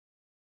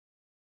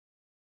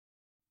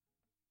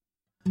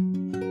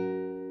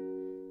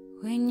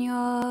when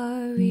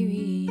you're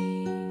weary,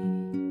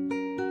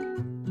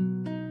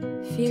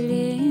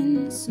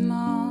 feeling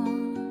small,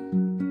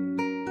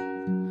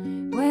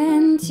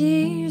 when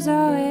tears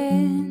are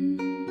in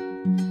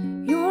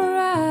your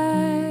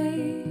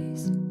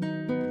eyes,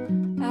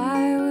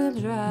 I will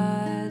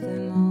dry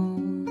them all.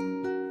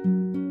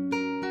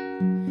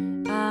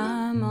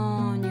 I'm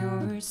on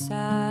your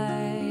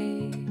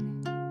side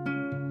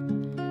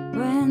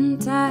when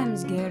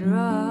times get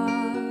rough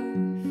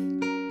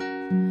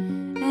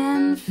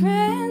and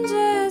friends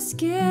just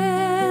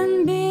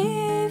can't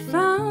be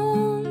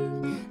found,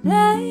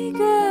 like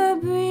a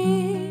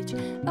bridge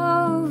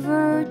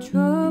over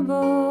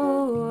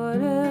troubled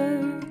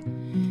water.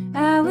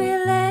 I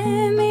will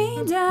lay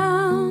me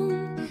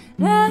down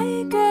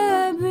like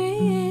a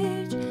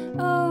bridge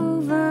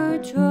over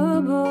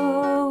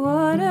troubled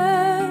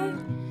water.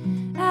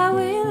 I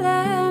will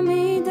lay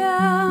me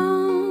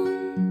down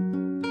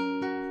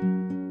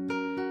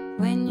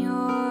when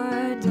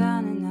you're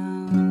down and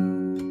out,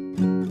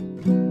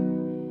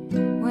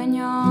 when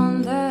you're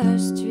on the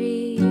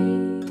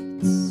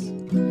streets,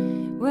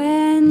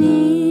 when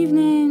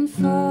evening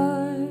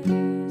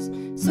falls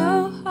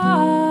so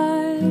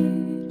hard,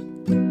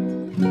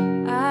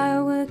 I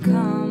will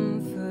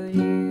comfort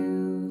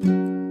you.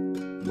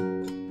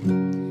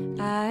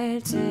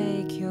 I'll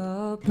take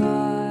your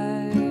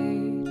part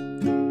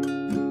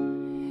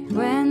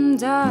when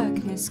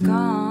darkness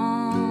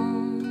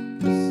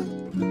comes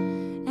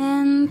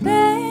and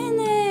pain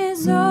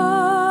is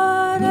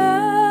all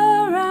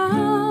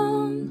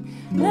around,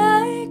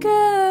 like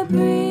a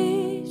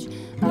bridge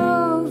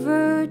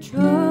over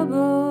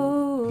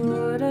troubled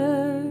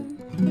water.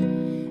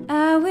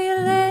 I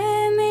will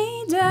lay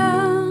me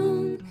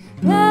down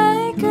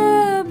like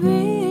a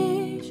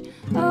bridge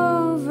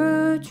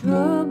over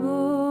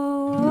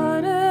troubled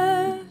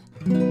water.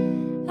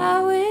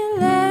 I will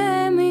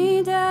lay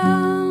me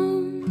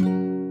down.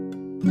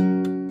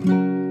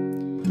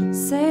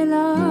 Sail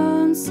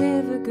on,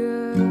 silver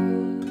girl,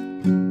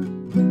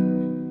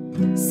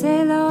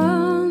 sail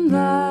on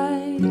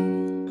by.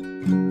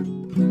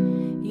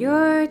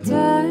 Your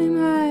time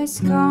has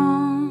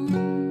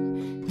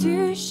come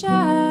to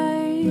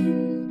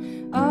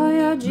shine. All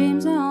your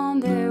dreams are on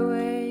their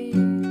way.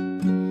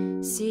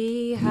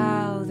 See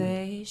how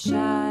they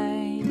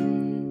shine.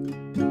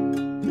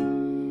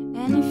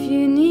 And if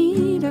you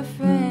need a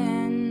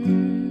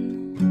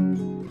friend,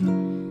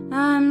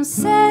 I'm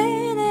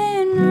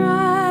sailing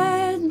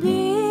right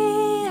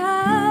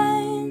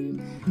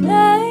behind,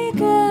 like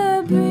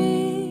a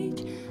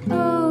bridge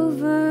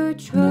over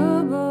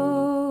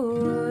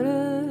troubled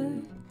water.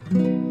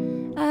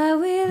 I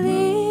will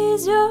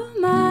ease your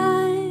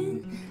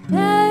mind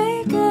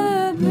like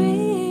a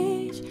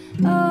bridge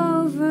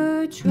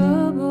over troubled water.